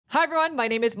Hi everyone, my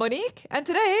name is Monique, and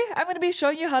today I'm going to be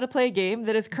showing you how to play a game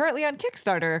that is currently on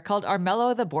Kickstarter called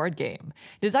Armello the Board Game,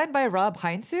 designed by Rob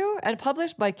Heinsoo and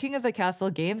published by King of the Castle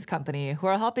Games Company, who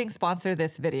are helping sponsor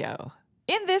this video.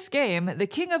 In this game, the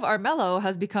King of Armello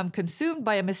has become consumed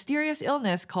by a mysterious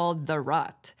illness called the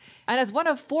Rot. And as one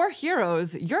of 4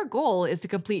 heroes, your goal is to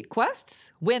complete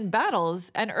quests, win battles,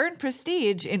 and earn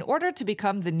prestige in order to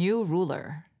become the new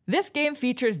ruler. This game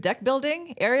features deck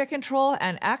building, area control,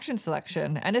 and action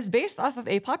selection, and is based off of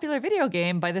a popular video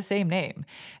game by the same name.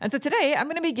 And so today, I'm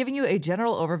going to be giving you a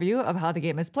general overview of how the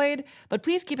game is played, but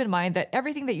please keep in mind that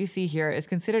everything that you see here is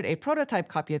considered a prototype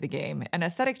copy of the game, and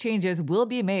aesthetic changes will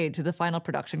be made to the final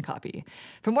production copy.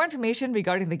 For more information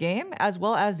regarding the game, as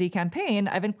well as the campaign,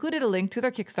 I've included a link to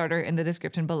their Kickstarter in the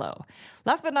description below.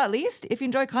 Last but not least, if you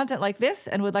enjoy content like this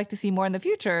and would like to see more in the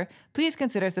future, please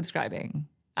consider subscribing.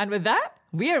 And with that,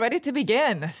 we are ready to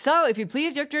begin. So if you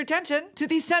please direct your attention to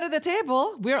the center of the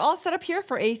table, we're all set up here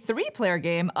for a 3-player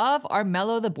game of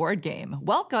Armello the board game.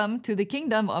 Welcome to the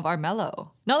kingdom of Armello.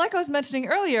 Now, like I was mentioning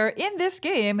earlier, in this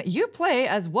game, you play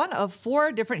as one of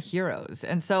 4 different heroes.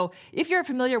 And so if you're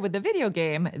familiar with the video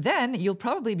game, then you'll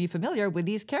probably be familiar with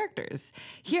these characters.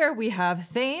 Here we have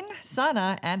Thane,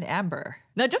 Sana, and Amber.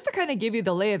 Now, just to kind of give you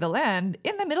the lay of the land,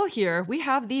 in the middle here, we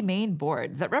have the main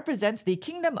board that represents the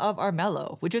kingdom of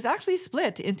Armello, which is actually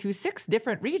split into 6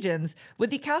 different regions, with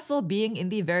the castle being in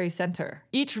the very center.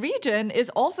 Each region is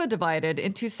also divided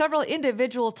into several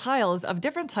individual tiles of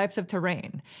different types of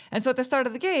terrain. And so at the start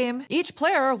of the game, each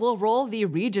player will roll the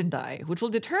region die, which will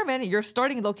determine your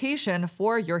starting location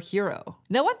for your hero.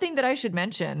 Now, one thing that I should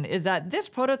mention is that this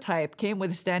prototype came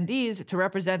with standees to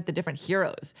represent the different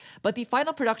heroes, but the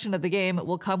final production of the game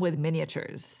will come with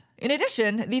miniatures. In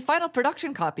addition, the final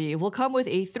production copy will come with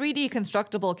a 3D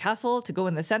constructible castle to go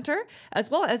in the center,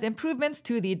 as well as improvements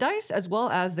to the dice as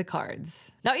well as the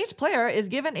cards. Now, each player is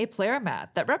given a player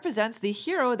mat that represents the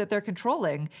hero that they're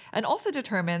controlling and also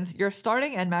determines your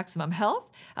starting and maximum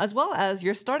health, as well as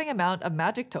your starting amount of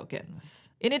magic tokens.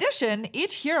 In addition,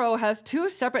 each hero has 2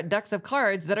 separate decks of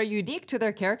cards that are unique to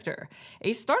their character.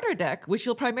 A starter deck, which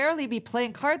you'll primarily be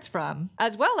playing cards from,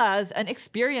 as well as an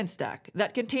experience deck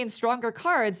that contains stronger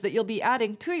cards that you'll be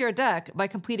adding to your deck by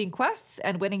completing quests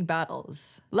and winning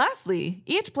battles. Lastly,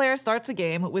 each player starts the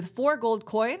game with 4 gold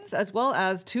coins as well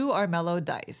as 2 Armello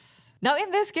dice. Now,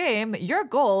 in this game, your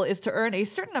goal is to earn a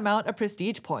certain amount of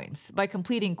prestige points by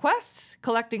completing quests,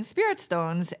 collecting spirit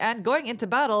stones, and going into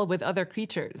battle with other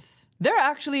creatures. There are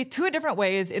actually 2 different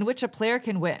ways in which a player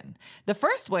can win. The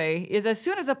first way is as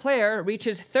soon as a player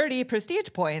reaches 30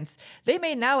 prestige points, they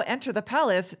may now enter the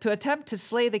palace to attempt to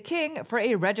slay the king for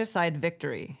a regicide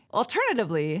victory.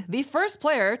 Alternatively, the first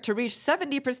player to reach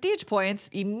 70 prestige points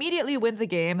immediately wins the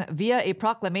game via a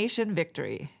proclamation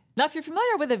victory. Now, if you're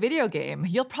familiar with a video game,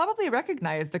 you'll probably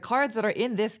recognize the cards that are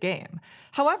in this game.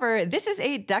 However, this is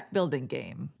a deck building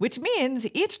game, which means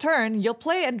each turn you'll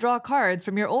play and draw cards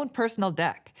from your own personal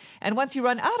deck. And once you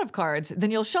run out of cards,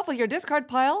 then you'll shuffle your discard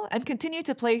pile and continue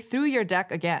to play through your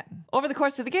deck again. Over the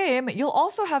course of the game, you'll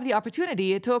also have the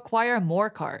opportunity to acquire more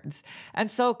cards. And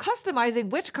so customizing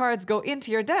which cards go into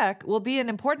your deck will be an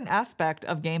important aspect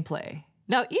of gameplay.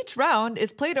 Now, each round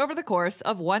is played over the course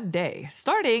of 1 day,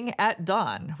 starting at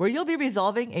dawn, where you'll be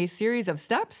resolving a series of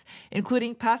steps,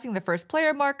 including passing the first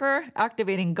player marker,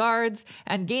 activating guards,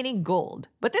 and gaining gold.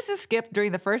 But this is skipped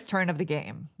during the first turn of the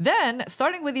game. Then,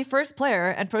 starting with the first player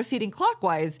and proceeding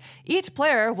clockwise, each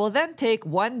player will then take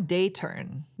 1 day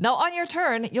turn. Now, on your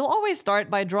turn, you'll always start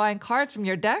by drawing cards from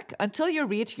your deck until you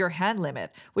reach your hand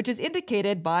limit, which is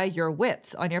indicated by your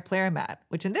wits on your player mat,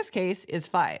 which in this case is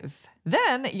 5.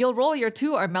 Then, you'll roll your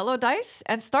 2 Armello dice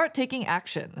and start taking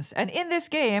actions. And in this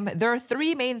game, there are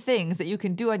 3 main things that you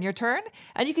can do on your turn,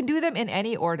 and you can do them in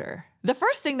any order. The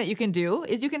first thing that you can do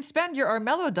is you can spend your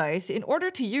Armello dice in order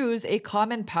to use a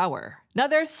common power. Now,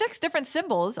 there are 6 different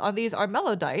symbols on these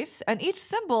Armello dice, and each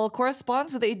symbol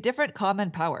corresponds with a different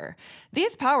common power.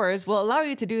 These powers will allow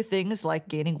you to do things like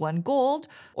gaining 1 gold,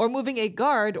 or moving a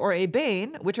guard or a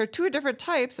bane, which are 2 different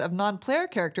types of non-player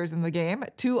characters in the game,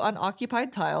 to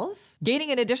unoccupied tiles, gaining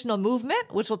an additional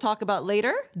movement, which we'll talk about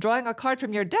later, drawing a card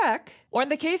from your deck, or in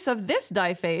the case of this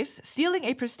die face, stealing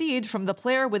a prestige from the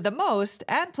player with the most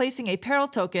and placing a peril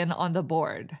token on the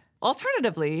board.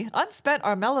 Alternatively, unspent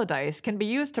Armello dice can be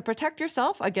used to protect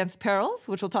yourself against perils,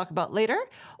 which we'll talk about later,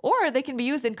 or they can be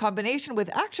used in combination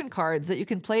with action cards that you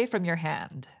can play from your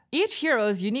hand. Each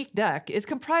hero's unique deck is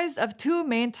comprised of two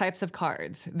main types of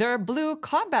cards. There are blue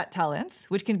combat talents,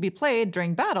 which can be played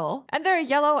during battle, and there are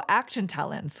yellow action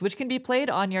talents, which can be played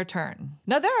on your turn.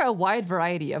 Now there are a wide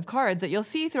variety of cards that you'll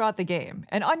see throughout the game,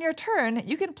 and on your turn,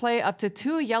 you can play up to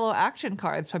 2 yellow action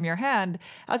cards from your hand,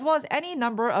 as well as any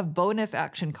number of bonus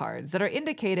action cards that are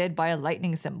indicated by a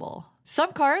lightning symbol.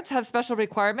 Some cards have special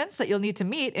requirements that you'll need to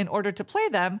meet in order to play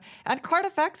them, and card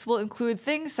effects will include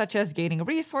things such as gaining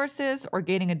resources or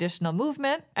gaining additional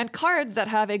movement, and cards that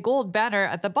have a gold banner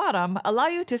at the bottom allow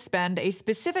you to spend a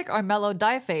specific Armello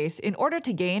die face in order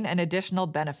to gain an additional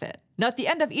benefit. Now at the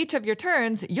end of each of your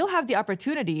turns, you'll have the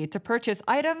opportunity to purchase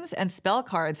items and spell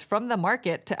cards from the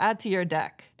market to add to your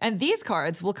deck. And these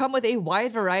cards will come with a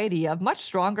wide variety of much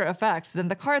stronger effects than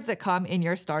the cards that come in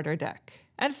your starter deck.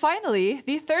 And finally,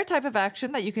 the third type of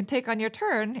action that you can take on your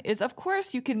turn is, of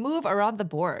course, you can move around the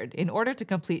board in order to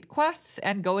complete quests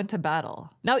and go into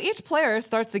battle. Now, each player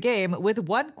starts the game with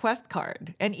one quest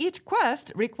card, and each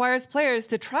quest requires players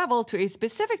to travel to a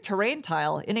specific terrain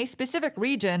tile in a specific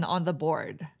region on the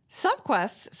board. Some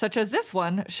quests, such as this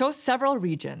one, show several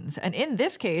regions, and in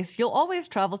this case, you'll always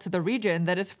travel to the region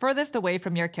that is furthest away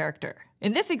from your character.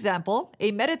 In this example,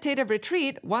 a meditative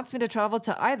retreat wants me to travel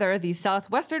to either the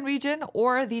southwestern region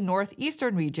or the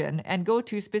northeastern region and go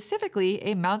to specifically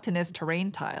a mountainous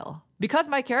terrain tile. Because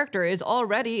my character is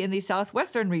already in the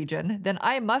southwestern region, then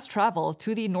I must travel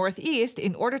to the northeast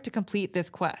in order to complete this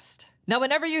quest. Now,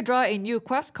 whenever you draw a new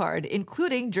quest card,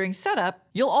 including during setup,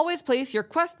 you'll always place your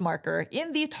quest marker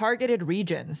in the targeted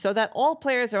region so that all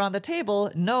players around the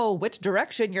table know which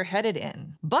direction you're headed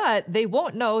in. But they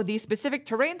won't know the specific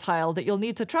terrain tile that you'll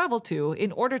need to travel to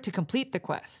in order to complete the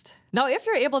quest. Now, if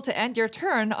you're able to end your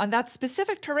turn on that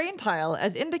specific terrain tile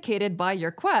as indicated by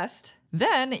your quest,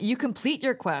 then you complete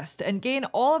your quest and gain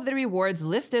all of the rewards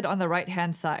listed on the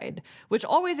right-hand side, which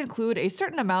always include a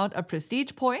certain amount of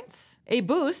prestige points, a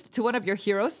boost to one of your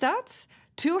hero stats,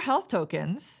 2 health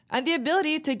tokens, and the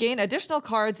ability to gain additional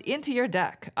cards into your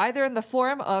deck, either in the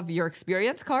form of your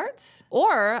experience cards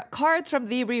or cards from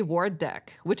the reward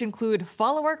deck, which include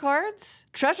follower cards,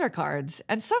 treasure cards,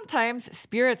 and sometimes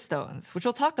spirit stones, which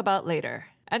we'll talk about later.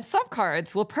 And some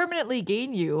cards will permanently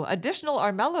gain you additional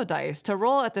Armello dice to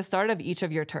roll at the start of each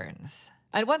of your turns.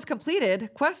 And once completed,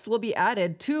 quests will be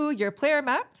added to your player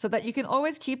map so that you can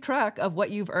always keep track of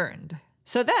what you've earned.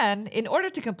 So then, in order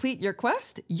to complete your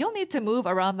quest, you'll need to move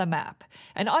around the map.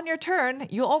 And on your turn,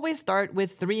 you'll always start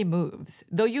with 3 moves,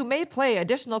 though you may play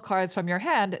additional cards from your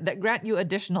hand that grant you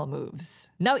additional moves.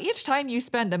 Now, each time you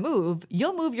spend a move,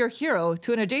 you'll move your hero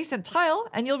to an adjacent tile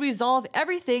and you'll resolve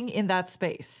everything in that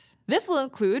space. This will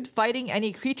include fighting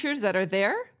any creatures that are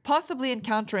there, possibly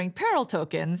encountering peril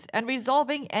tokens, and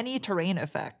resolving any terrain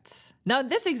effects. Now in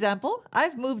this example,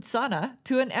 I've moved Sana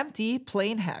to an empty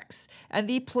plain hex, and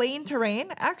the plain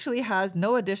terrain actually has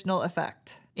no additional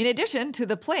effect. In addition to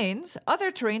the plains,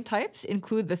 other terrain types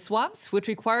include the swamps, which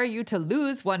require you to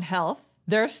lose 1 health.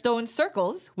 There are stone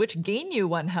circles, which gain you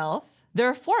 1 health. There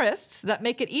are forests that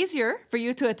make it easier for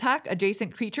you to attack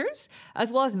adjacent creatures, as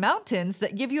well as mountains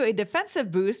that give you a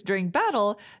defensive boost during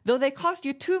battle, though they cost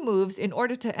you 2 moves in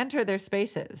order to enter their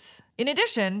spaces. In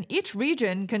addition, each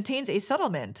region contains a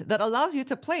settlement that allows you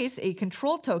to place a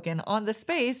control token on the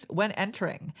space when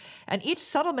entering, and each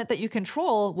settlement that you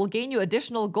control will gain you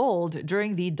additional gold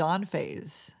during the dawn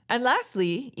phase. And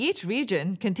lastly, each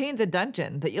region contains a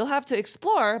dungeon that you'll have to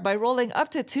explore by rolling up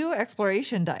to 2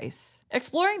 exploration dice.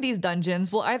 Exploring these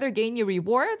dungeons will either gain you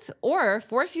rewards or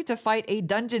force you to fight a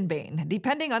dungeon bane,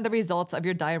 depending on the results of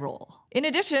your die roll. In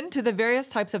addition to the various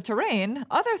types of terrain,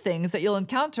 other things that you'll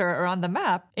encounter around the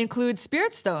map include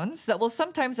spirit stones that will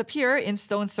sometimes appear in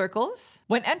stone circles.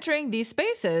 When entering these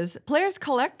spaces, players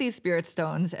collect these spirit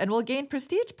stones and will gain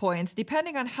prestige points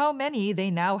depending on how many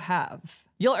they now have.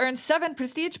 You'll earn 7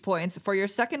 prestige points for your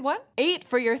second one, 8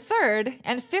 for your third,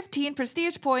 and 15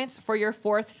 prestige points for your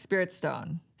 4th spirit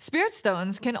stone. Spirit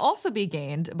stones can also be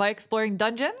gained by exploring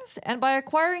dungeons and by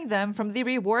acquiring them from the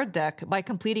reward deck by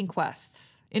completing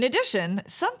quests. In addition,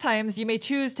 sometimes you may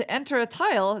choose to enter a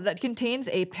tile that contains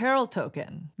a peril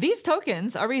token. These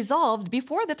tokens are resolved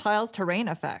before the tile's terrain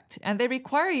effect, and they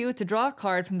require you to draw a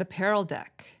card from the peril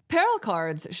deck. Peril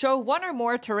cards show 1 or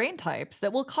more terrain types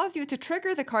that will cause you to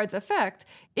trigger the card's effect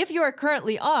if you are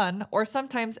currently on, or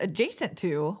sometimes adjacent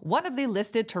to, one of the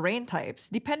listed terrain types,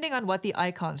 depending on what the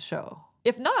icons show.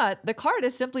 If not, the card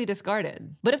is simply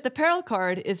discarded. But if the peril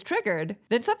card is triggered,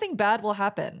 then something bad will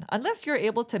happen unless you're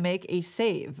able to make a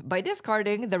save by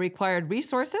discarding the required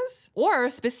resources or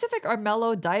specific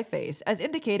Armello die face as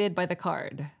indicated by the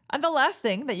card. And the last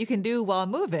thing that you can do while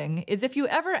moving is if you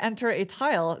ever enter a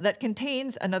tile that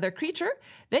contains another creature,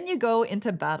 then you go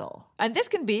into battle. And this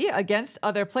can be against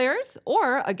other players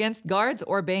or against guards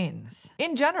or banes.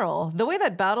 In general, the way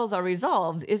that battles are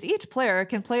resolved is each player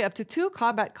can play up to 2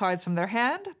 combat cards from their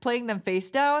hand, playing them face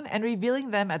down and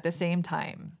revealing them at the same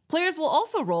time. Players will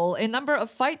also roll a number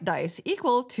of fight dice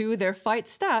equal to their fight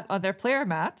stat on their player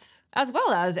mats, as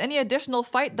well as any additional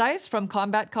fight dice from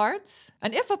combat cards.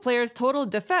 And if a player's total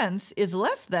defense is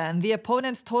less than the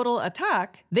opponent's total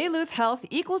attack, they lose health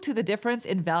equal to the difference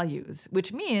in values,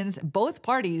 which means both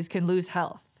parties can lose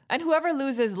health. And whoever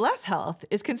loses less health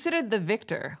is considered the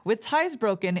victor, with ties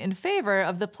broken in favor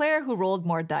of the player who rolled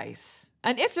more dice.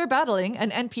 And if you're battling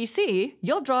an NPC,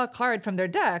 you'll draw a card from their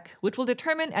deck, which will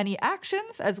determine any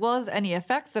actions as well as any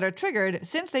effects that are triggered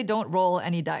since they don't roll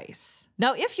any dice.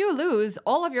 Now, if you lose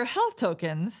all of your health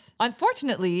tokens,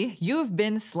 unfortunately, you've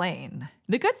been slain.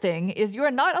 The good thing is you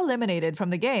are not eliminated from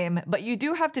the game, but you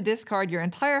do have to discard your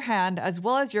entire hand as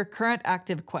well as your current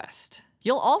active quest.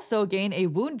 You'll also gain a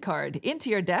wound card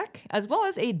into your deck, as well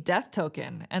as a death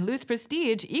token, and lose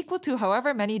prestige equal to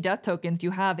however many death tokens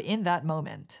you have in that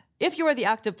moment. If you are the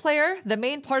active player, the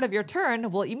main part of your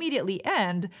turn will immediately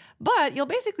end, but you'll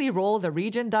basically roll the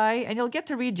regen die and you'll get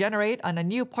to regenerate on a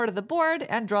new part of the board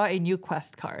and draw a new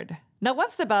quest card. Now,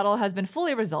 once the battle has been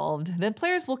fully resolved, then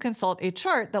players will consult a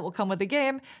chart that will come with the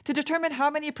game to determine how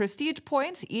many prestige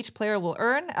points each player will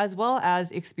earn, as well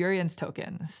as experience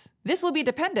tokens. This will be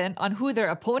dependent on who their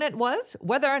opponent was,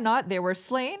 whether or not they were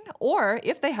slain, or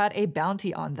if they had a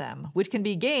bounty on them, which can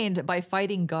be gained by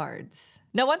fighting guards.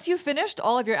 Now, once you've finished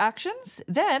all of your actions,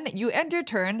 then you end your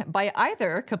turn by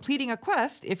either completing a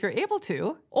quest if you're able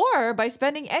to, or by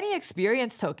spending any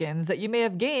experience tokens that you may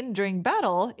have gained during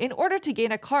battle in order to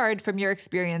gain a card from your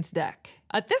experience deck.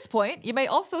 At this point, you may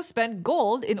also spend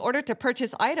gold in order to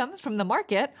purchase items from the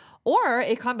market, or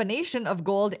a combination of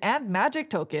gold and magic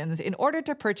tokens in order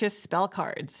to purchase spell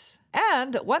cards.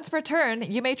 And once per turn,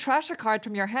 you may trash a card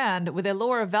from your hand with a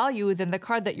lower value than the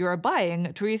card that you are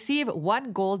buying to receive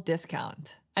 1 gold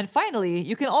discount. And finally,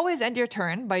 you can always end your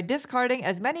turn by discarding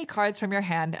as many cards from your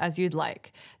hand as you'd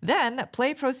like. Then,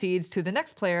 play proceeds to the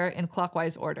next player in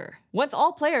clockwise order. Once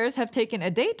all players have taken a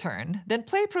day turn, then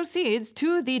play proceeds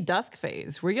to the Dusk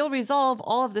phase, where you'll resolve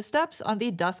all of the steps on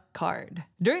the Dusk card.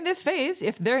 During this phase,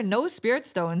 if there are no Spirit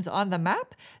Stones on the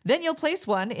map, then you'll place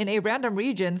one in a random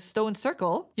region's stone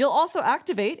circle. You'll also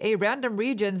activate a random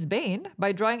region's Bane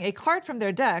by drawing a card from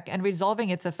their deck and resolving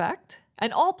its effect.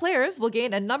 And all players will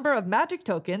gain a number of magic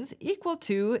tokens equal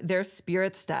to their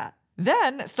spirit stat.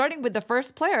 Then, starting with the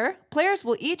first player, players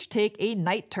will each take a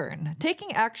night turn,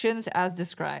 taking actions as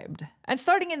described. And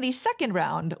starting in the second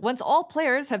round, once all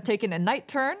players have taken a night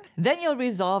turn, then you'll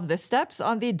resolve the steps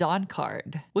on the dawn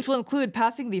card, which will include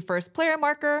passing the first player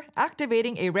marker,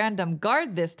 activating a random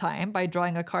guard this time by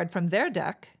drawing a card from their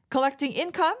deck, collecting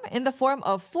income in the form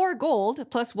of 4 gold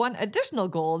plus 1 additional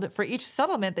gold for each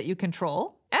settlement that you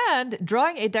control, and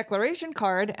drawing a declaration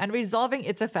card and resolving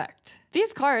its effect.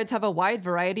 These cards have a wide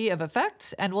variety of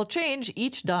effects and will change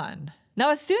each dawn.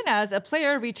 Now, as soon as a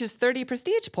player reaches 30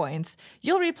 prestige points,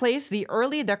 you'll replace the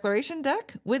early declaration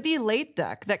deck with the late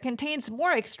deck that contains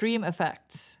more extreme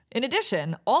effects. In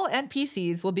addition, all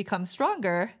NPCs will become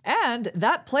stronger, and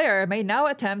that player may now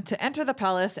attempt to enter the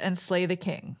palace and slay the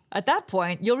king. At that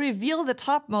point, you'll reveal the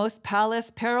topmost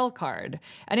palace peril card,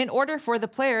 and in order for the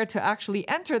player to actually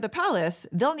enter the palace,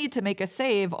 they'll need to make a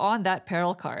save on that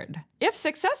peril card. If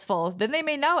successful, then they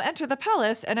may now enter the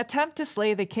palace and attempt to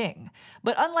slay the king.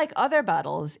 But unlike other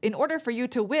battles, in order for you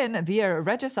to win via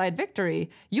regicide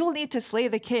victory, you'll need to slay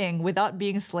the king without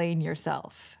being slain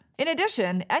yourself. In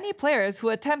addition, any players who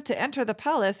attempt to enter the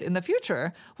palace in the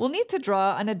future will need to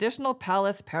draw an additional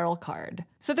palace peril card.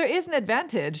 So there is an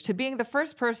advantage to being the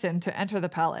first person to enter the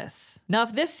palace. Now,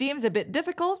 if this seems a bit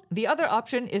difficult, the other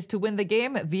option is to win the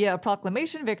game via a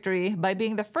proclamation victory by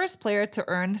being the first player to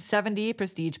earn 70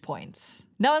 prestige points.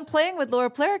 Now, in playing with lower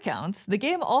player counts, the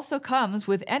game also comes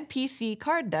with NPC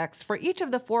card decks for each of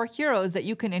the 4 heroes that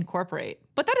you can incorporate.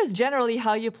 But that is generally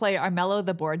how you play Armello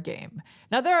the board game.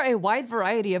 Now, there are a wide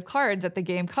variety of cards that the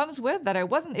game comes with that I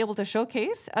wasn't able to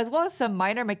showcase, as well as some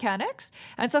minor mechanics.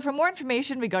 And so for more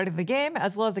information regarding the game,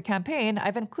 as well as the campaign,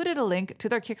 I've included a link to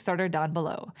their Kickstarter down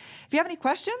below. If you have any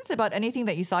questions about anything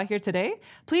that you saw here today,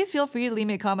 please feel free to leave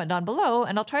me a comment down below,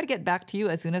 and I'll try to get back to you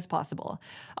as soon as possible.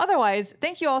 Otherwise,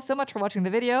 thank you all so much for watching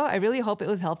the video. I really hope it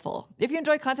was helpful. If you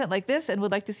enjoy content like this and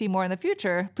would like to see more in the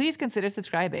future, please consider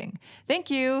subscribing. Thank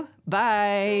you.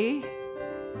 Bye.